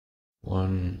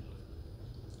One.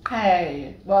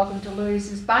 Hey, welcome to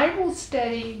Louise's Bible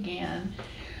study again.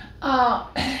 I've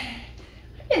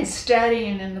been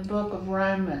studying in the book of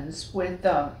Romans with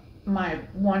my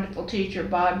wonderful teacher,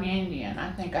 Bob Yandian.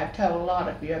 I think I've told a lot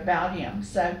of you about him,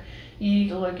 so you need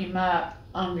to look him up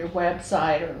on your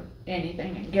website or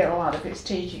anything and get a lot of his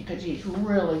teaching because he's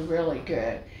really, really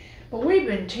good. But we've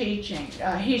been teaching,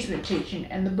 he's been teaching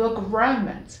in the book of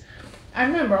Romans. I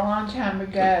remember a long time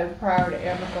ago, prior to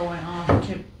ever going on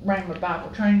to Rhema Bible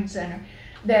Training Center,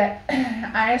 that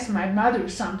I asked my mother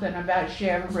something about if she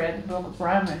ever read the book of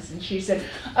Romans, and she said,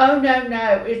 "Oh,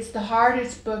 no, it's the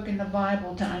hardest book in the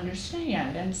Bible to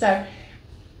understand." And so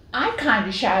I kind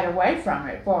of shied away from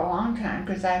it for a long time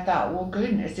because I thought, well,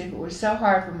 goodness, if it was so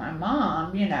hard for my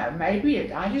mom,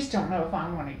 maybe I just don't know if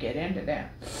I want to get into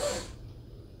that.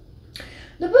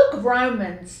 The book of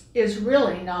Romans is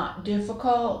really not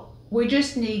difficult. We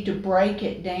just need to break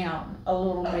it down a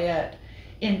little bit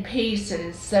in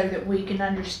pieces so that we can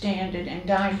understand it and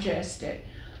digest it.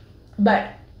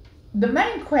 But the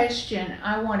main question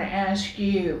I want to ask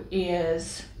you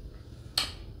is,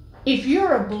 if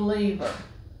you're a believer,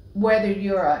 whether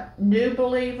you're a new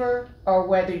believer or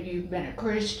whether you've been a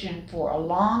Christian for a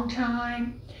long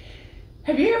time,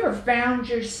 have you ever found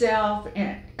yourself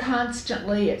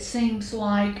constantly, it seems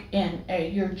like,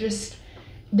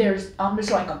 there's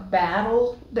almost like a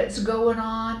battle that's going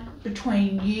on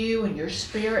between you and your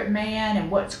spirit man and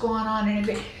what's going on and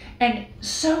everything. And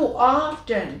so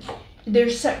often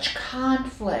there's such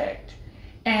conflict,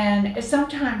 and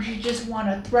sometimes you just want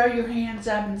to throw your hands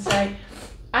up and say,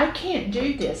 I can't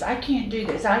do this, I can't do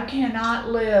this, I cannot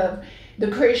live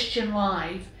the Christian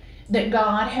life that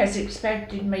God has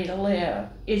expected me to live.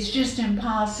 It's just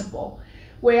impossible.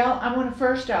 Well, I want to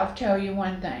first off tell you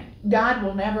one thing. God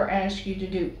will never ask you to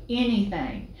do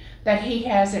anything that He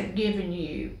hasn't given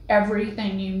you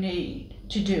everything you need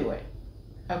to do it.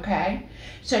 Okay?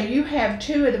 So you have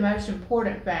two of the most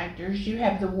important factors. You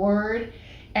have the Word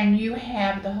and you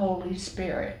have the Holy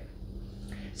Spirit.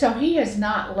 So He has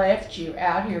not left you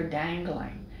out here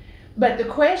dangling. But the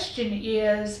question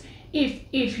is,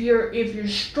 if you're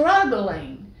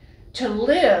struggling to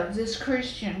live this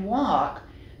Christian walk,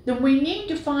 then we need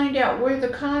to find out where the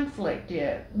conflict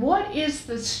is. What is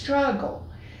the struggle?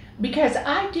 Because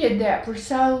I did that for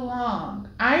so long.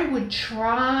 I would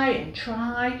try,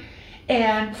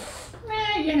 and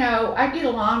I get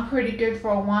along pretty good for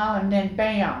a while, and then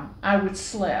bam, I would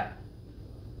slip.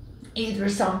 Either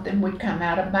something would come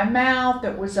out of my mouth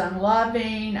that was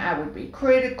unloving, I would be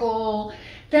critical,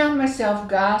 found myself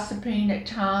gossiping at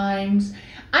times.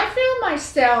 I found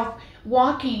myself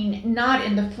walking not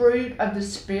in the fruit of the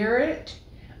Spirit,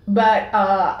 but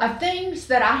things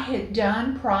that I had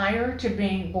done prior to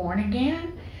being born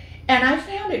again. And I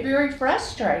found it very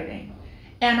frustrating.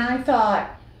 And I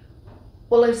thought,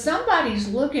 well, if somebody's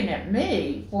looking at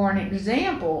me for an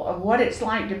example of what it's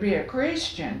like to be a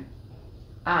Christian,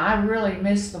 I really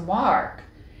missed the mark.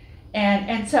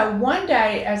 And so one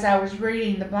day as I was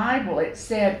reading the Bible,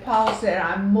 Paul said,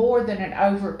 I'm more than an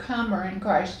overcomer in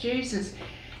Christ Jesus.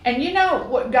 And you know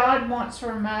what God wants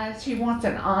from us? He wants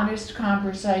an honest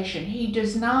conversation. He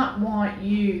does not want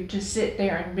you to sit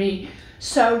there and be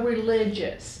so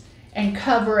religious and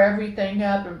cover everything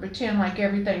up and pretend like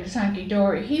everything's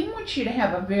hunky-dory. He wants you to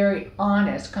have a very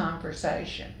honest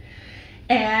conversation.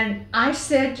 And I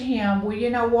said to him, well,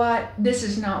 you know what? This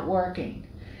is not working.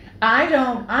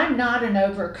 I'm not an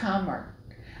overcomer.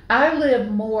 I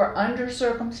live more under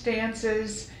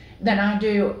circumstances than I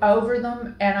do over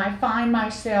them, and I find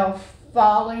myself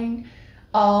falling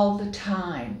all the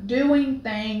time, doing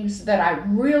things that I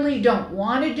really don't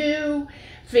want to do,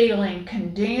 feeling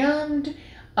condemned,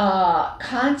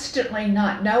 constantly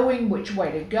not knowing which way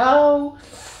to go.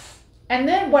 And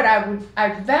then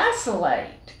I vacillate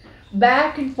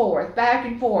back and forth,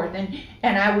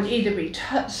 and I would either be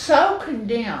so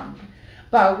condemned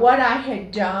by what I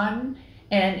had done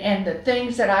and the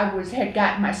things that I had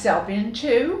gotten myself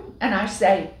into, and I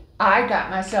say I got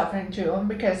myself into them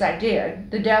because I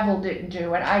did. The devil didn't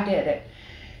do it, I did it.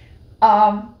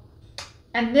 And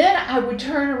then I would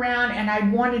turn around and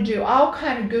I'd want to do all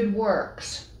kind of good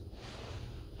works.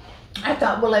 I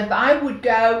thought, well, if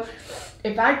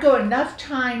I'd go enough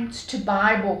times to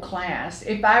Bible class,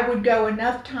 if I would go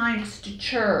enough times to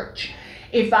church,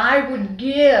 if I would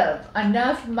give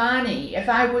enough money, if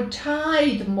I would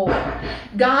tithe more,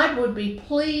 God would be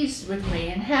pleased with me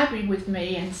and happy with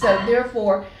me. And so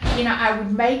therefore, I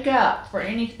would make up for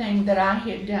anything that I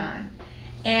had done.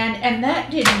 And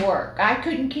that didn't work. I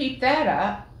couldn't keep that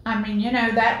up. I mean,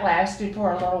 that lasted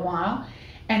for a little while.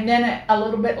 And then a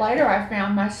little bit later, I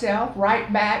found myself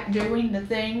right back doing the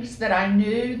things that I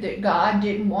knew that God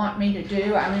didn't want me to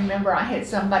do. I remember I had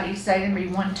somebody say to me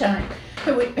one time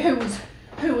who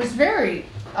was very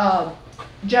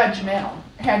judgmental,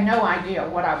 had no idea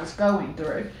what I was going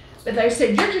through. But they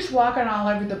said, "You're just walking all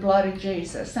over the blood of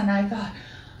Jesus." And I thought,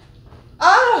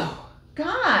 oh,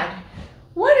 God,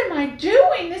 what am I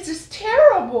doing? This is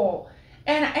terrible.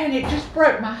 And it just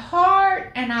broke my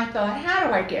heart, and I thought, how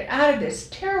do I get out of this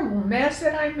terrible mess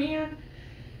that I'm in?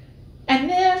 And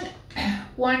then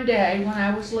one day when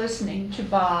I was listening to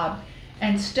Bob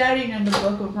and studying in the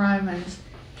book of Romans,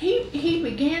 he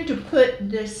began to put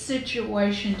this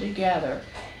situation together.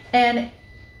 And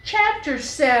chapter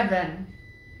 7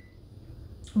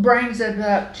 brings it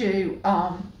up to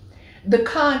the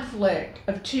conflict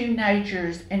of two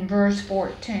natures in verse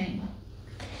 14.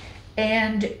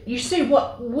 And you see,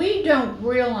 what we don't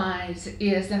realize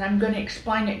is, and I'm going to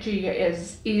explain it to you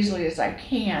as easily as I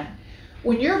can,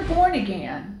 when you're born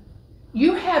again,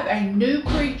 you have a new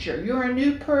creature. You're a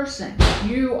new person.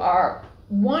 You are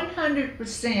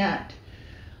 100%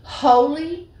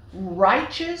 holy,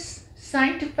 righteous,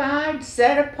 sanctified,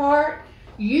 set apart.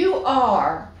 You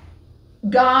are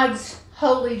God's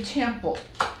holy temple.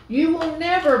 You will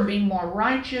never be more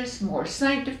righteous, more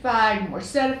sanctified, more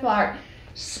set apart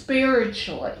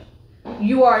spiritually.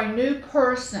 You are a new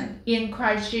person in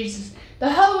Christ Jesus.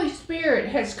 The Holy Spirit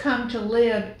has come to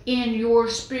live in your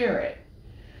spirit.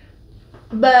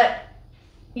 But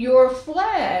your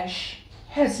flesh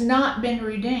has not been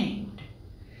redeemed.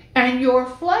 And your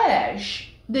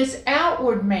flesh, this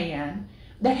outward man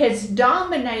that has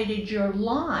dominated your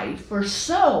life for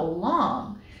so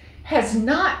long, has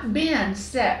not been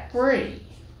set free.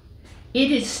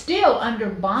 It is still under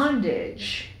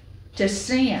bondage to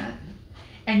sin.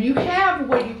 And you have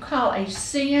what you call a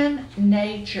sin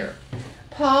nature.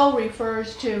 Paul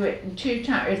refers to it in two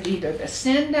times. It's either the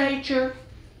sin nature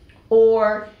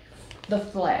or the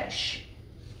flesh.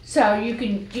 So you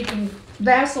can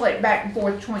vacillate back and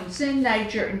forth between sin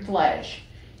nature and flesh.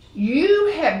 You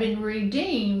have been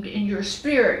redeemed in your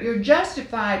spirit. You're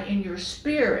justified in your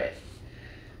spirit.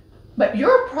 But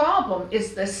your problem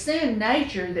is the sin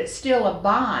nature that still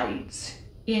abides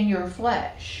in your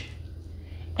flesh.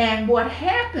 And what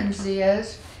happens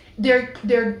is there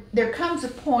comes a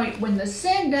point when the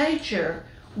sin nature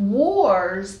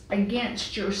wars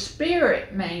against your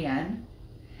spirit man,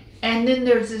 and then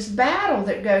there's this battle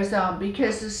that goes on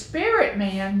because the spirit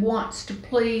man wants to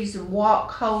please and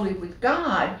walk holy with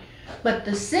God, but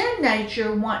the sin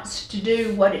nature wants to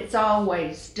do what it's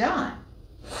always done.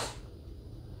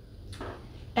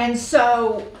 And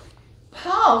so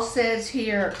Paul says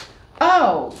here,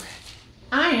 oh,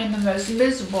 I am the most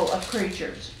miserable of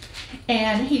creatures.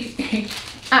 And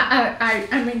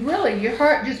I mean, really, your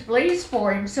heart just bleeds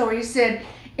for him. So he said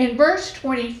in verse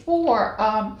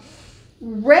 24,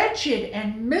 wretched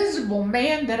and miserable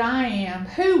man that I am,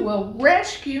 who will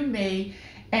rescue me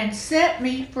and set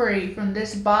me free from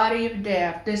this body of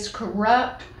death, this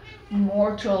corrupt,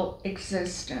 mortal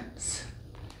existence.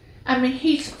 I mean,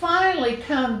 he's finally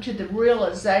come to the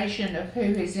realization of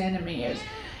who his enemy is.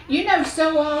 You know,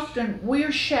 so often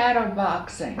we're shadow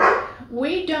boxing.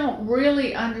 We don't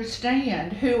really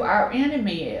understand who our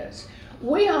enemy is.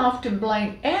 We often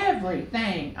blame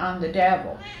everything on the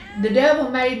devil. The devil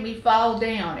made me fall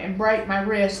down and break my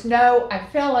wrist. No, I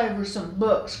fell over some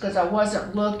books because I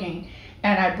wasn't looking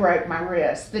and I broke my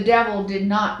wrist. The devil did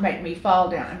not make me fall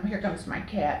down. And here comes my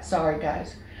cat. Sorry,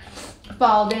 guys.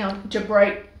 Fall down to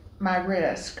break my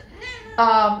wrist.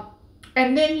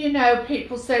 And then, you know,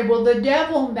 people say, well, the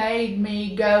devil made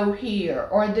me go here,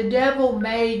 or the devil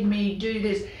made me do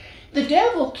this. The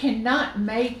devil cannot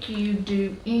make you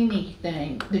do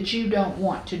anything that you don't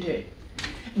want to do.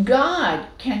 God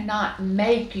cannot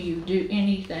make you do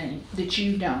anything that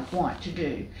you don't want to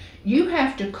do. You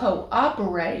have to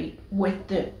cooperate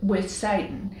with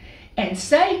Satan. And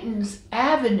Satan's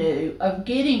avenue of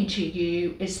getting to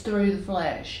you is through the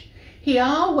flesh. He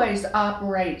always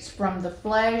operates from the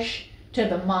flesh to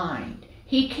the mind.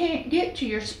 He can't get to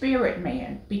your spirit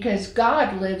man because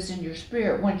God lives in your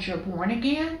spirit once you're born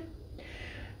again.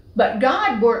 But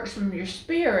God works from your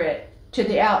spirit to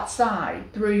the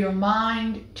outside, through your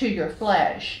mind to your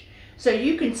flesh. So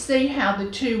you can see how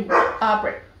the two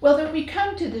operate. Well, then we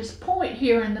come to this point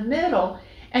here in the middle,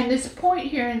 and this point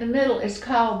here in the middle is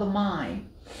called the mind.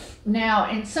 Now,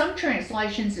 in some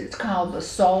translations, it's called the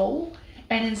soul,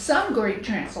 and in some Greek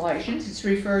translations, it's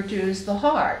referred to as the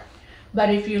heart. But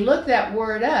if you look that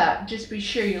word up, just be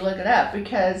sure you look it up,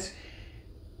 because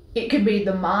it could be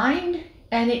the mind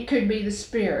and it could be the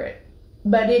spirit.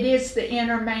 But it is the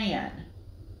inner man.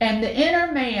 And the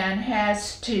inner man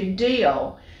has to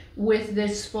deal with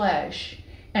this flesh.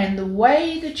 And the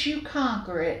way that you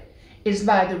conquer it is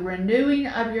by the renewing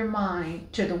of your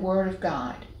mind to the Word of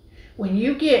God. When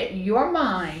you get your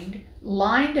mind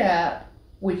lined up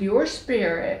with your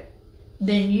spirit,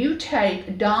 then you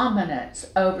take dominance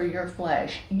over your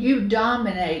flesh. You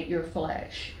dominate your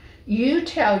flesh. You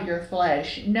tell your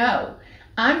flesh, no,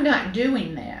 I'm not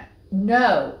doing that.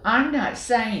 No, I'm not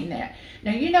saying that.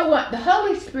 Now, you know what? The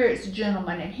Holy Spirit's a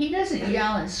gentleman, and he doesn't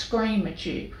yell and scream at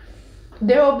you.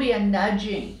 There will be a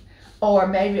nudging or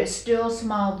maybe a still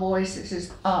small voice that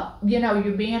says,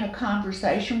 you're being in a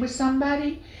conversation with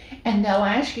somebody, and they'll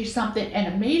ask you something,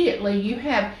 and immediately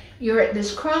you're at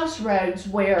this crossroads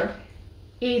where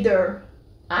either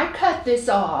I cut this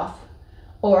off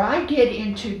or I get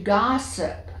into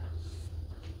gossip.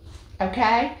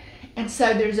 Okay? And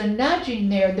so there's a nudging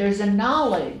there, there's a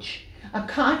knowledge, a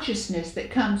consciousness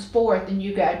that comes forth, and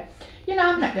you go,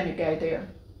 I'm not going to go there.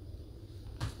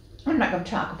 I'm not going to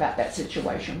talk about that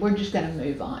situation. We're just going to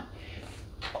move on.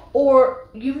 Or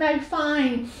you may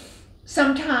find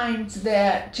sometimes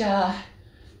that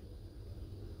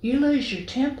you lose your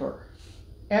temper.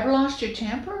 Ever lost your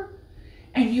temper?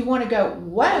 And you want to go,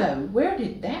 whoa, where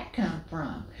did that come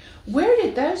from? Where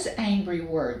did those angry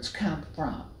words come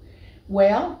from?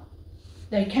 Well,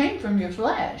 they came from your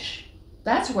flesh.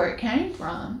 That's where it came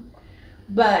from.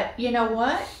 But you know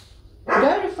what?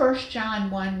 Go to 1 John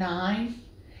 1:9.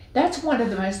 That's one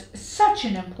of such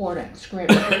an important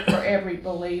scripture for every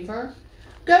believer.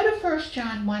 Go to 1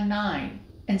 John 1:9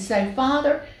 and say,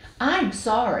 Father, I'm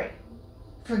sorry.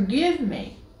 Forgive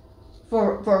me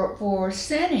for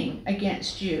sinning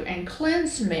against you, and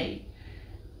cleanse me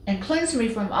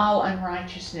from all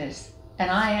unrighteousness. And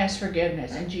I ask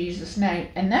forgiveness in Jesus' name.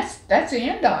 And that's the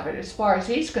end of it as far as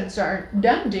he's concerned.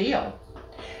 Done deal.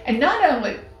 And not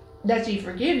only does he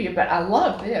forgive you, but I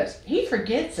love this, he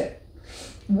forgets it.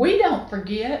 We don't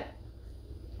forget.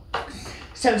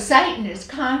 So Satan is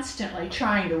constantly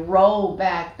trying to roll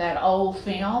back that old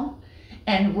film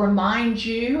and remind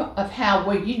you of how,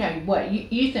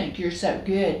 you think you're so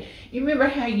good. You remember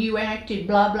how you acted,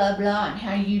 blah, blah, blah, and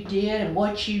how you did and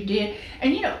what you did.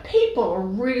 And people are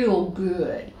real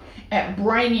good at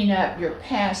bringing up your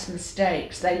past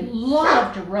mistakes. They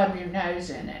love to rub your nose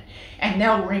in it. And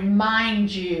they'll remind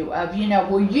you of, you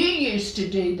used to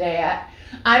do that.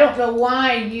 I don't know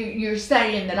why you're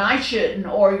saying that I shouldn't,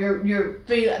 or you're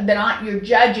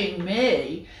judging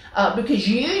me because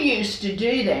you used to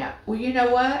do that. Well, you know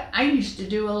what? I used to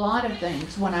do a lot of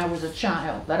things when I was a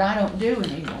child that I don't do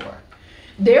anymore.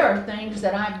 There are things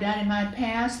that I've done in my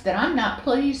past that I'm not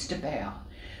pleased about.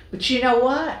 But you know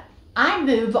what? I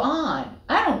move on.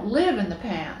 I don't live in the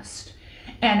past.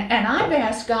 And I've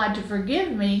asked God to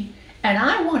forgive me, and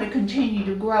I want to continue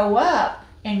to grow up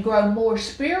and grow more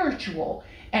spiritual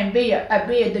and be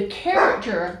the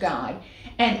character of God.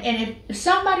 And if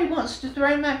somebody wants to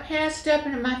throw my past up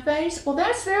into my face, well,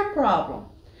 that's their problem.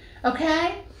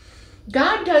 Okay?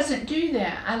 God doesn't do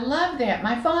that. I love that.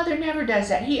 My Father never does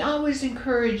that. He always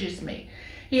encourages me.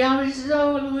 He always says,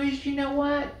 oh, Louise, you know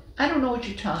what? I don't know what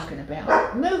you're talking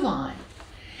about. Move on.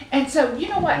 And so, you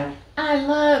know what I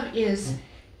love is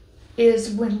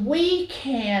when we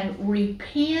can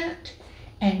repent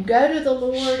and go to the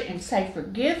Lord and say,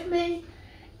 forgive me,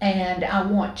 and I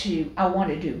want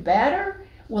to do better.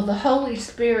 Well, the Holy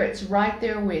Spirit's right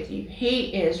there with you.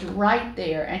 He is right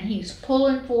there, and he's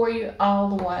pulling for you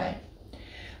all the way.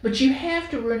 But you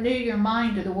have to renew your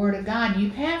mind to the Word of God.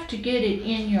 You have to get it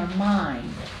in your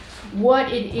mind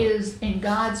what it is in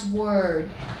God's Word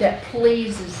that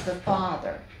pleases the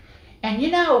Father. And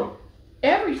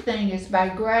everything is by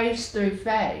grace through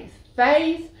faith.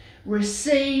 Faith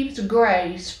receives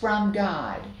grace from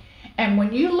God. And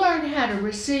when you learn how to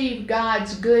receive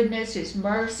God's goodness, his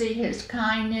mercy, his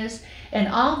kindness, and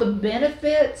all the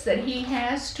benefits that he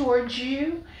has towards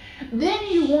you, then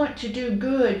you want to do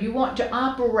good. You want to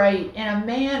operate in a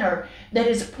manner that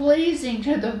is pleasing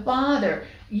to the Father.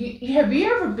 Have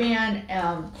you ever been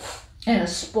in a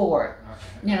sport?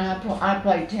 I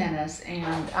played tennis,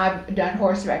 and I've done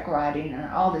horseback riding and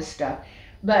all this stuff.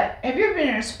 But have you ever been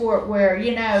in a sport where,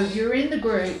 you're in the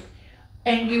group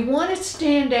and you want to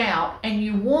stand out and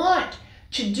you want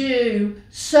to do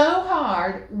so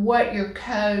hard what your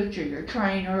coach or your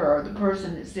trainer or the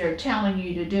person that's there telling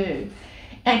you to do.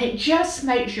 And it just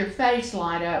makes your face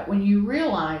light up when you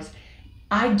realize,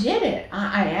 I did it.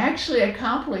 I actually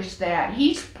accomplished that.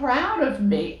 He's proud of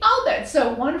me. Oh, that's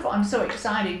so wonderful. I'm so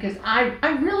excited because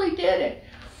I really did it.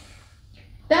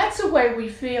 That's the way we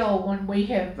feel when we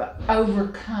have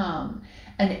overcome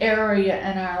an area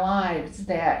in our lives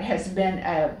that has been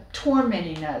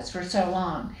tormenting us for so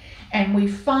long. And we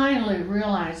finally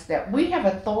realized that we have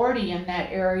authority in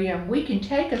that area and we can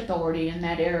take authority in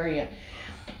that area.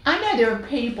 I know there are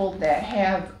people that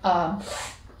have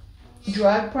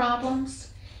drug problems,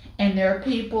 and there are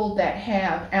people that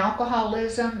have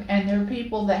alcoholism, and there are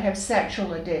people that have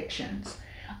sexual addictions.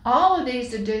 All of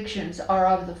these addictions are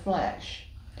of the flesh.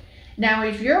 Now,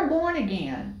 if you're born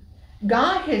again,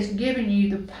 God has given you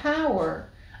the power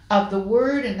of the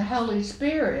Word and the Holy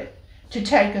Spirit to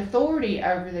take authority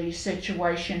over these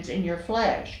situations in your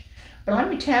flesh. But let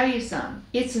me tell you something,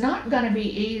 it's not going to be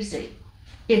easy.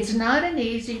 It's not an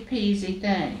easy peasy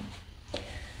thing.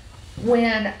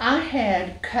 When I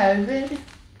had COVID,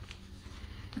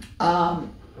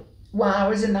 while I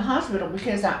was in the hospital,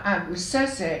 because I was so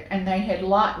sick and they had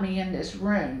locked me in this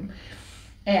room,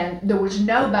 and there was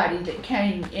nobody that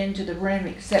came into the room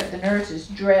except the nurses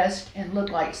dressed and looked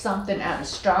like something out of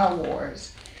Star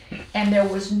Wars. And there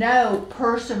was no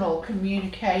personal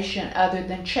communication other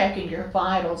than checking your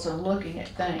vitals and looking at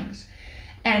things.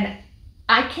 And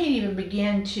I can't even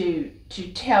begin to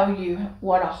tell you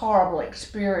what a horrible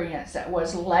experience that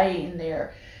was, laying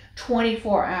there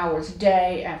 24 hours,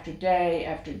 day after day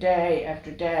after day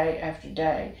after day after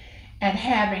day, and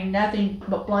having nothing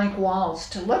but blank walls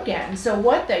to look at. And so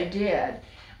what they did,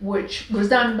 which was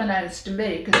unbeknownst to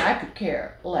me because I could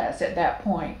care less at that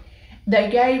point, they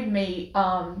gave me,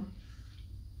 what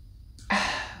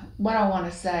I want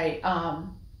to say,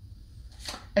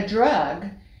 a drug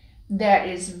that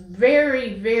is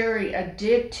very, very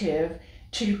addictive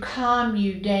to calm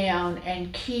you down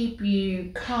and keep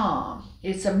you calm.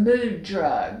 It's a mood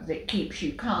drug that keeps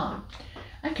you calm.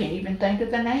 I can't even think of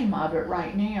the name of it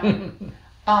right now.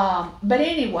 But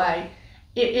anyway,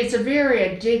 it's a very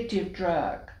addictive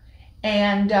drug.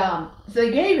 And they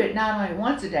gave it not only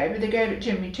once a day, but they gave it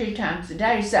to me 2 times a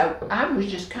day. So I was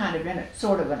just kind of in a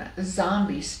sort of a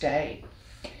zombie state.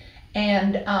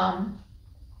 And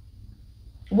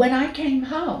when I came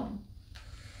home,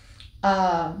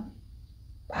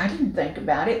 I didn't think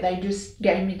about it. They just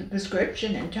gave me the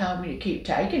prescription and told me to keep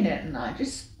taking it, and I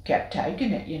just kept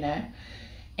taking it, you know.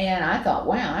 And I thought,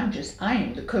 wow, I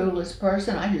am the coolest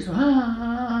person. I just,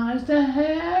 I'm so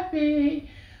happy.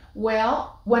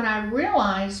 Well, when I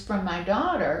realized from my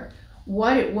daughter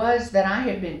what it was that I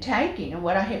had been taking and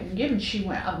what I had been given, she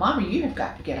went, oh, Mommy, you have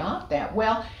got to get off that.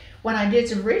 Well, when I did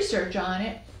some research on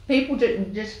it, people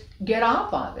didn't just get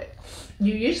off of it.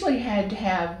 You usually had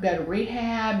to go to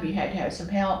rehab, you had to have some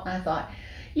help. And I thought,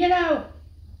 you know,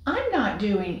 I'm not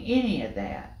doing any of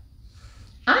that.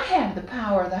 I have the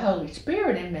power of the Holy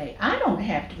Spirit in me. I don't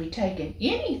have to be taking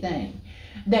anything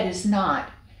that is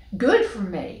not good for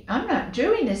me. I'm not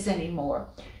doing this anymore.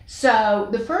 So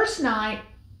the first night,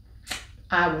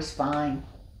 I was fine.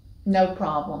 No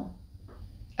problem.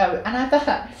 Oh, and I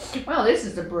thought, well, this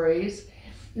is a breeze.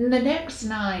 And the next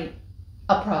night,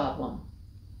 a problem.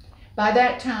 By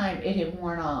that time, it had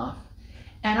worn off.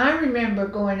 And I remember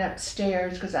going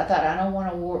upstairs because I thought I don't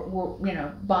want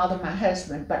to, bother my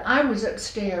husband. But I was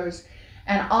upstairs,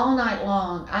 and all night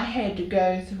long, I had to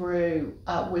go through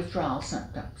withdrawal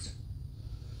symptoms.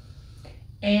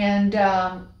 And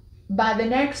by the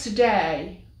next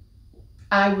day,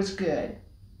 I was good.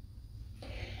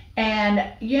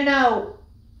 And,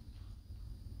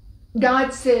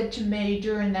 God said to me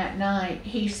during that night,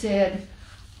 He said,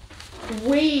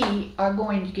 we are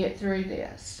going to get through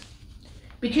this.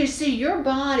 Because, see, your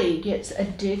body gets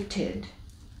addicted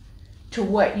to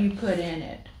what you put in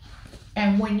it.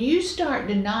 And when you start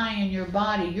denying your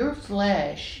body, your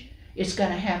flesh is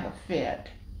going to have a fit.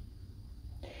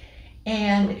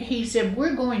 And He said,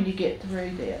 we're going to get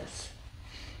through this.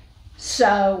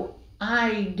 So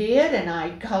I did, and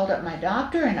I called up my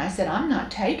doctor, and I said, I'm not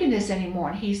taking this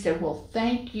anymore. And he said, well,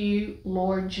 thank you,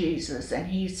 Lord Jesus. And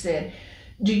he said,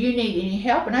 do you need any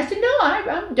help? And I said, no,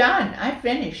 I'm done. I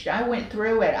finished. I went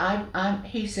through it.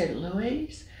 He said,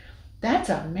 Louise, that's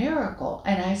a miracle.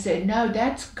 And I said, no,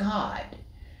 that's God,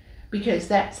 because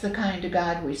that's the kind of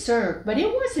God we serve. But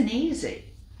it wasn't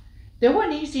easy. There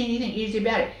wasn't anything easy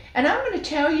about it. And I'm going to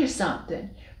tell you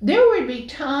something. There would be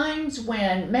times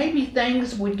when maybe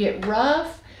things would get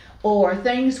rough or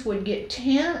things would get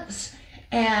tense,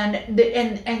 and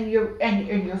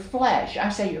your flesh, I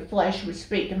say your flesh would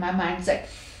speak to my mind and say,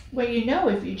 well,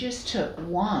 if you just took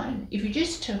one,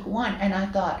 and I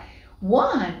thought,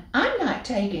 one, I'm not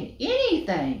taking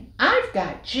anything. I've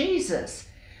got Jesus.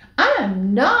 I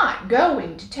am not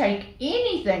going to take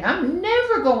anything. I'm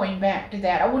never going back to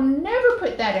that. I will never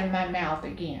put that in my mouth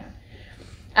again.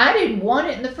 I didn't want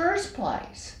it in the first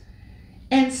place.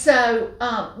 And so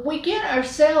we get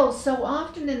ourselves so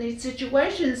often in these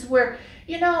situations where,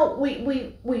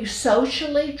 we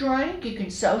socially drink. You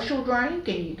can social drink,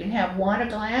 and you can have one a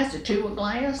glass, or two a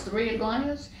glass, three a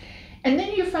glass. And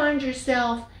then you find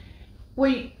yourself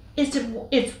where it's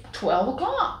 12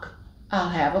 o'clock. I'll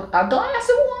have a glass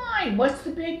of wine. What's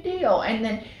the big deal? And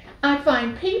then I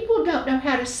find people don't know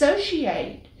how to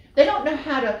associate. They don't know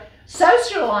how to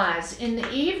socialize in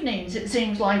the evenings, it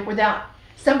seems like, without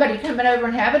somebody coming over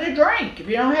and having a drink. If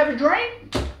you don't have a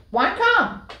drink, why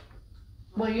come?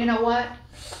 Well, you know what?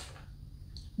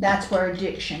 That's where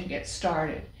addiction gets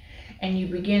started. And you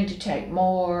begin to take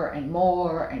more and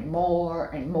more and more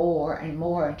and more and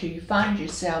more until you find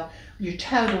yourself, you're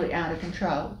totally out of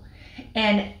control.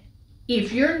 And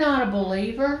if you're not a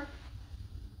believer,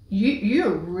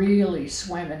 you're really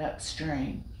swimming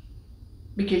upstream,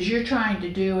 because you're trying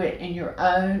to do it in your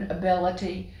own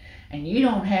ability, and you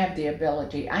don't have the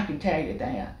ability, I can tell you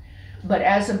that. But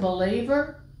as a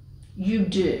believer, you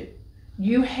do.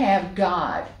 You have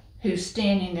God who's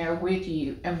standing there with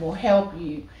you and will help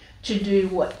you to do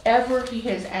whatever he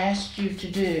has asked you to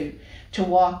do to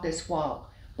walk this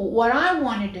walk. But what I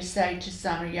wanted to say to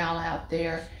some of y'all out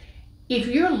there, if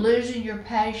you're losing your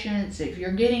patience, if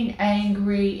you're getting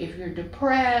angry, if you're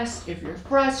depressed, if you're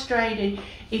frustrated,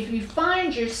 if you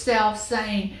find yourself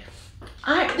saying,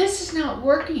 this is not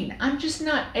working, I'm just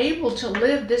not able to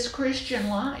live this Christian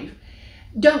life,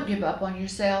 don't give up on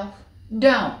yourself.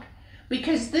 Don't.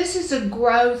 Because this is a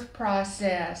growth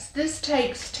process. This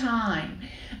takes time.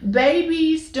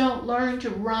 Babies don't learn to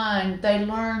run, they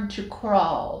learn to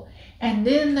crawl. And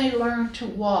then they learn to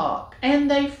walk,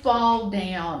 and they fall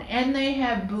down, and they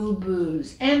have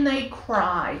boo-boos, and they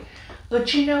cry.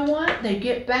 But you know what? They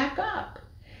get back up.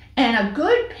 And a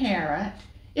good parent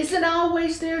isn't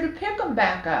always there to pick them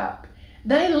back up.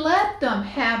 They let them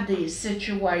have these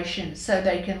situations so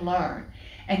they can learn.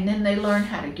 And then they learn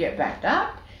how to get back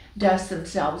up, dust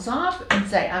themselves off, and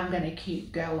say, I'm going to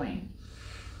keep going.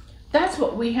 That's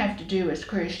what we have to do as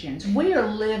Christians. We are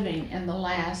living in the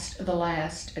last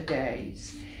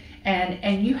days.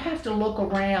 And you have to look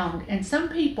around, and some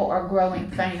people are growing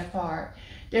faint of heart.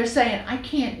 They're saying, I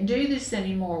can't do this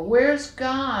anymore. Where's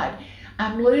God?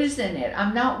 I'm losing it.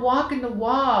 I'm not walking the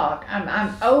walk.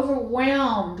 I'm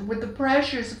overwhelmed with the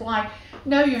pressures of life.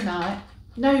 No, you're not.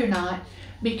 No, you're not.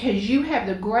 Because you have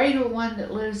the greater one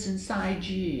that lives inside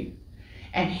you.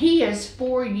 And he is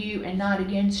for you and not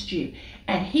against you.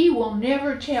 And he will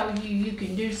never tell you you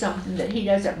can do something that he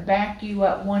doesn't back you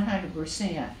up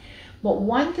 100%. But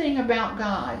one thing about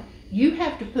God, you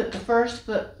have to put the first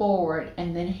foot forward,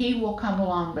 and then he will come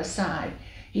along beside.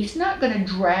 He's not going to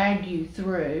drag you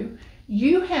through.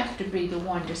 You have to be the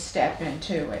one to step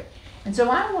into it. And so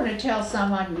I want to tell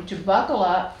some of you to buckle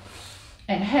up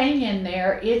and hang in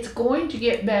there. It's going to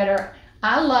get better.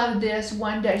 I love this.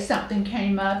 One day something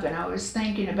came up and I was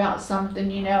thinking about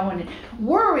something, and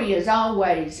worry is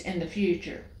always in the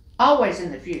future. Always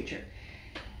in the future.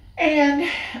 And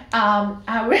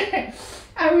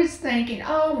I was thinking,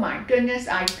 oh my goodness,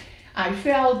 I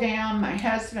fell down. My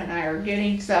husband and I are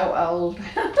getting so old.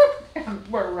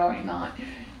 We're really not.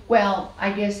 Well,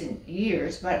 I guess in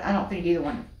years, but I don't think either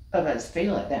one of us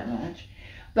feel it that much.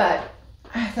 But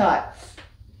I thought,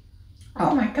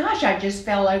 oh my gosh, I just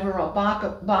fell over a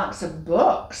box of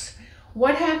books.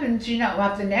 What happens,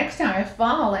 the next time I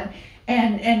fall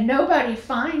and nobody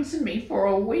finds me for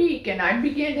a week, and I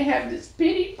begin to have this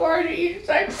pity party. It's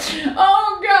like,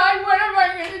 oh God, what am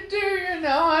I going to do?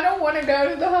 I don't want to go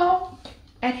to the home.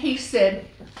 And he said,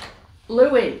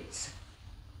 Louise,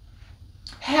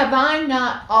 have I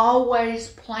not always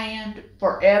planned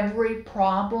for every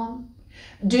problem?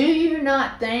 Do you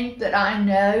not think that I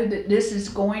know that this is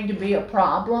going to be a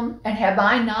problem? And have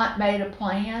I not made a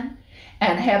plan?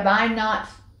 And have I not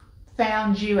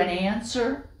found you an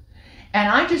answer? And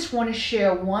I just want to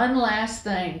share one last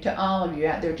thing to all of you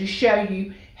out there to show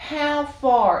you how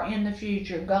far in the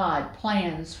future God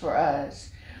plans for us.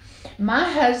 My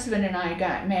husband and I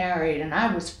got married, and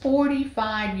I was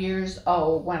 45 years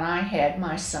old when I had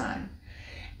my son.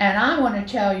 And I want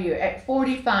to tell you, at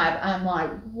 45, I'm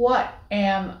like, what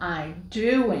am I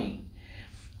doing?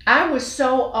 I was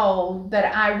so old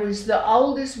that I was the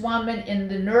oldest woman in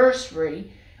the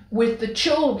nursery with the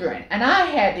children. And I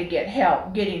had to get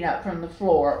help getting up from the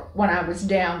floor when I was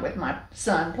down with my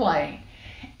son playing.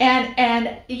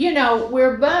 And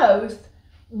we're both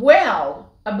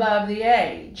well above the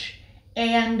age.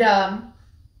 And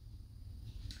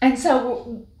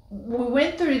so we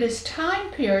went through this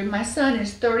time period. My son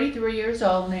is 33 years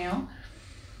old now.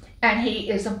 And he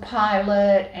is a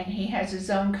pilot, and he has his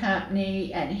own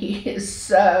company, and he is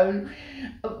so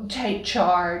take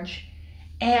charge.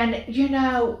 And, you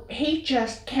know, he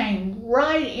just came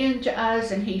right into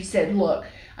us and he said, look,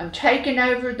 I'm taking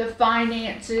over the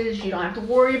finances. You don't have to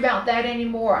worry about that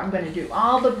anymore. I'm going to do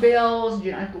all the bills. You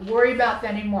don't have to worry about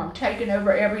that anymore. I'm taking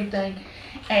over everything.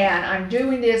 And I'm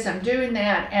doing this, I'm doing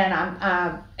that.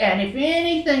 And if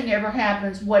anything ever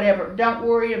happens, whatever, don't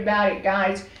worry about it,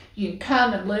 guys. You can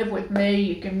come and live with me.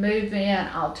 You can move in.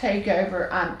 I'll take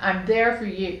over. I'm there for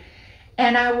you.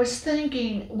 And I was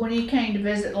thinking, when he came to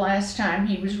visit last time,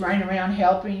 he was running around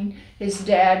helping his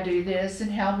dad do this and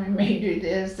helping me do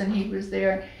this, and he was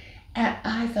there. And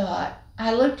I thought,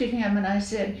 I looked at him and I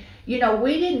said, you know,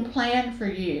 we didn't plan for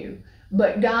you,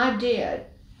 but God did,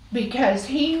 because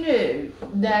he knew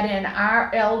that in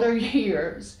our elder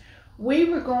years, we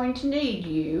were going to need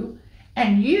you,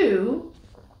 and you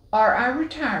are our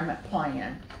retirement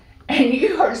plan. And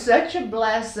you are such a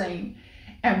blessing.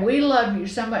 And we love you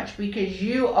so much because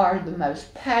you are the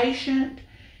most patient,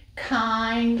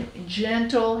 kind,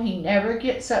 gentle. He never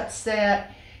gets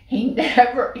upset. He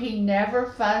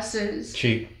never fusses.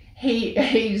 Cheap.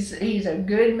 He's a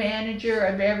good manager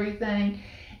of everything.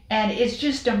 And it's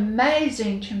just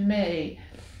amazing to me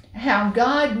how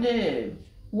God knew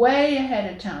way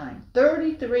ahead of time,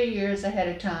 33 years ahead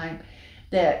of time,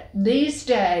 that these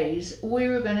days we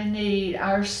were going to need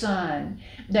our son,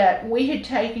 that we had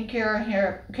taken care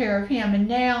of him, and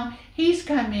now he's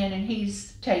come in and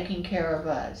he's taking care of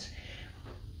us.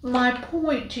 My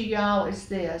point to y'all is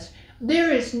this: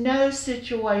 there is no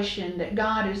situation that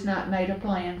God has not made a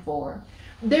plan for.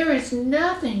 There is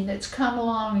nothing that's come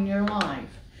along in your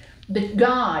life that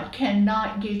God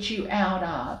cannot get you out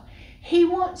of. He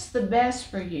wants the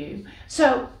best for you.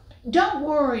 So don't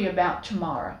worry about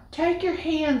tomorrow. Take your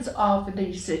hands off of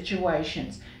these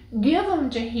situations. Give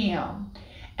them to Him.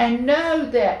 And know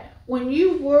that when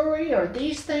you worry or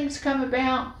these things come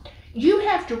about, you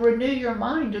have to renew your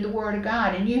mind to the Word of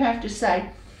God. And you have to say,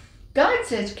 God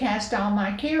says, cast all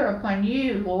my care upon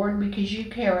you, Lord, because you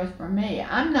careth for me.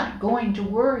 I'm not going to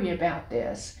worry about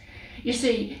this. You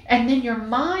see, and then your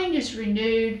mind is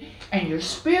renewed, and your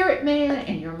spirit man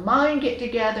and your mind get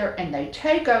together, and they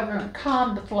take over and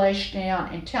calm the flesh down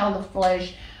and tell the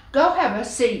flesh, go have a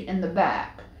seat in the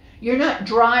back. You're not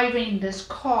driving this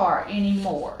car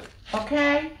anymore,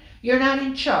 okay? You're not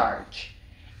in charge.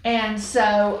 And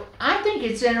so I think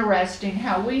it's interesting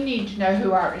how we need to know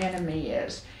who our enemy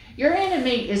is. Your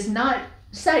enemy is not,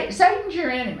 Satan's your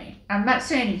enemy. I'm not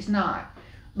saying he's not.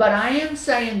 But I am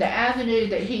saying the avenue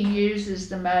that he uses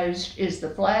the most is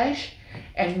the flesh.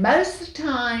 And most of the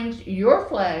times, your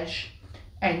flesh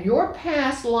and your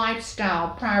past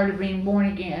lifestyle prior to being born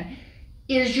again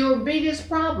is your biggest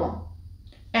problem.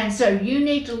 And so you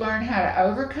need to learn how to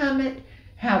overcome it,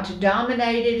 how to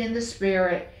dominate it in the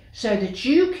spirit, so that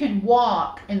you can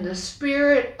walk in the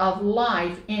spirit of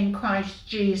life in Christ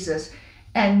Jesus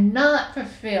and not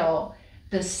fulfill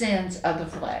the sins of the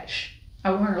flesh. I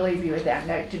want to leave you with that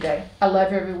note today. I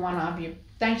love every one of you.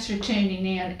 Thanks for tuning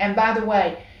in. And by the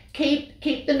way, keep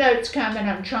the notes coming.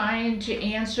 I'm trying to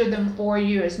answer them for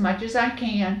you as much as I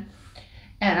can.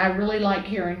 And I really like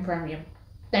hearing from you.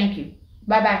 Thank you.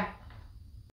 Bye-bye.